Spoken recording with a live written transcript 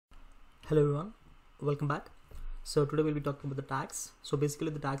Hello everyone, welcome back. So today we'll be talking about the tags. So basically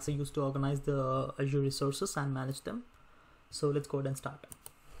the tags are used to organize the Azure resources and manage them. So let's go ahead and start.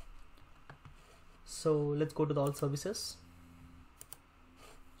 So let's go to the all services,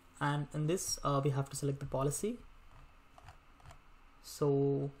 and in this we have to select the policy.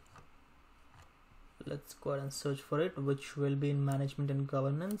 So let's go ahead and search for it, which will be in management and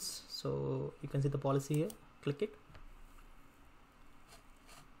governance. So you can see the policy here, click it.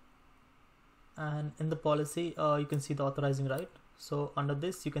 And in the policy you can see the authorizing right. So under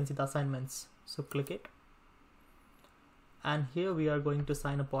this you can see the assignments, so click it, and here we are going to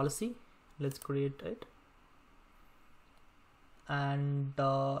assign a policy. Let's create it, and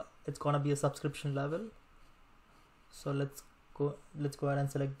it's gonna be a subscription level. So let's go ahead and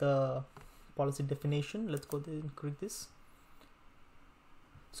select the policy definition. Let's go there and create this.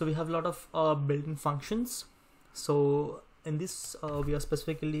 So we have a lot of built-in functions. So in this we are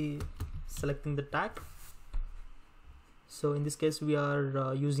specifically selecting the tag. So in this case we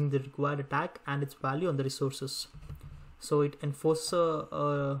are using the required tag and its value on the resources. So it enforces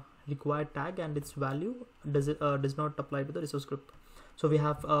a required tag and its value does not apply to the resource group. So we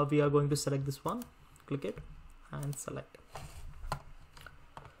are going to select this one, click it and select.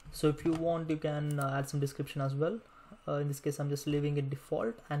 So if you want, you can add some description as well. In this case I'm just leaving it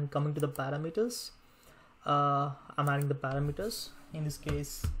default, and coming to the parameters, I'm adding the parameters. In this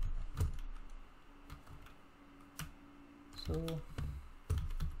case, so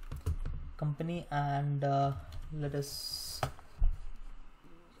company, and let us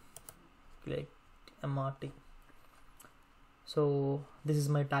click MRT. So this is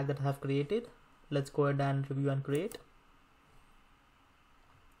my tag that I have created. Let's go ahead and review and create.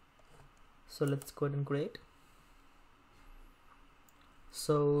 So let's go ahead and create.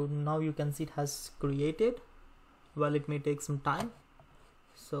 So now you can see it has created. Well, it may take some time.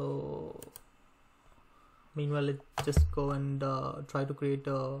 So meanwhile, let's just go and try to create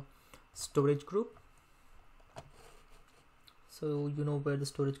a storage group. So you know where the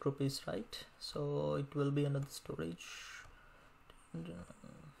storage group is, right? So it will be under the storage.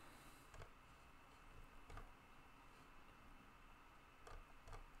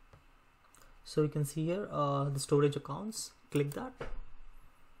 So you can see here the storage accounts. Click that,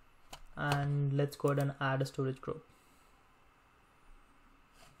 and let's go ahead and add a storage group.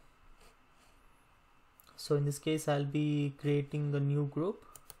 So in this case I'll be creating a new group.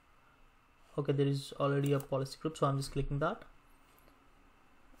 Okay, there is already a policy group, so I'm just clicking that,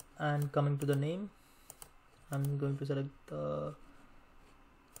 and coming to the name, I'm going to select the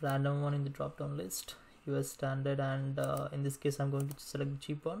random one in the drop down list, US standard, and in this case I'm going to select the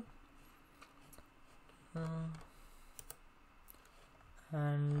cheap one,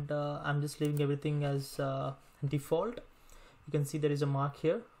 and I'm just leaving everything as default. You can see there is a mark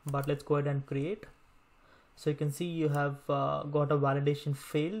here, but let's go ahead and create. So you can see you have got a validation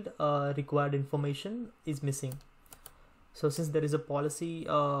failed, required information is missing. So since there is a policy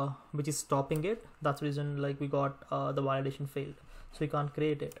which is stopping it, that's the reason like we got the validation failed, so you can't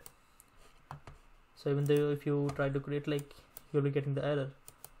create it. So even though if you try to create, like, you'll be getting the error.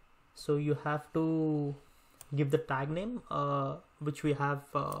 So you have to give the tag name which we have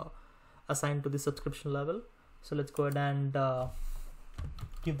assigned to the subscription level. So let's go ahead and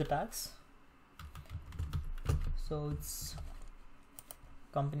give the tags. So it's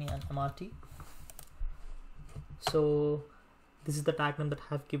company and MRT. So this is the tag name that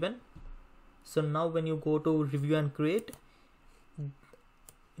I have given. So now when you go to review and create,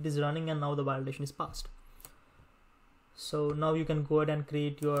 it is running, and now the validation is passed. So now you can go ahead and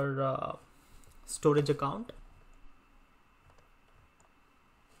create your storage account.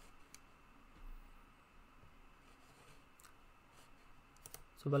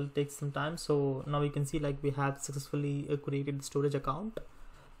 So well, it takes some time. So now you can see like we have successfully created the storage account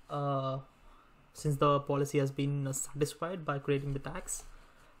since the policy has been satisfied by creating the tags.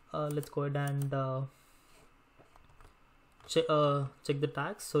 Let's go ahead and check the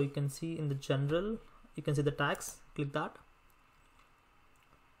tags. So you can see in the general, you can see the tags, click that.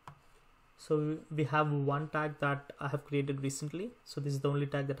 So we have one tag that I have created recently. So this is the only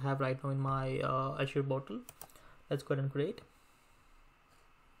tag that I have right now in my Azure bottle. Let's go ahead and create.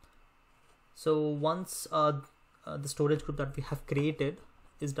 So once the storage group that we have created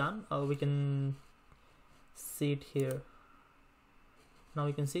is done, we can see it here. Now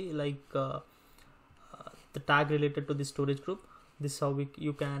you can see like the tag related to the storage group. This is how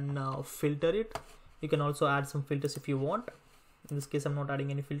you can filter it. You can also add some filters if you want. In this case I'm not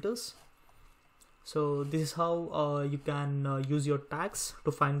adding any filters. So this is how you can use your tags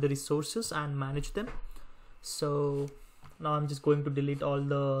to find the resources and manage them. So now I'm just going to delete all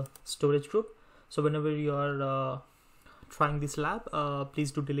the storage group. So whenever you are trying this lab,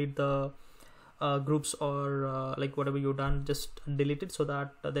 please do delete the groups or like whatever you've done, just delete it so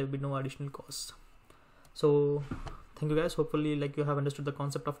that there will be no additional costs. So thank you guys. Hopefully like you have understood the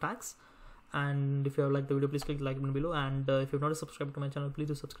concept of tags, and if you have liked the video, please click the like button below, and if you've not subscribed to my channel, please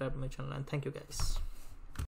do subscribe to my channel, and thank you guys.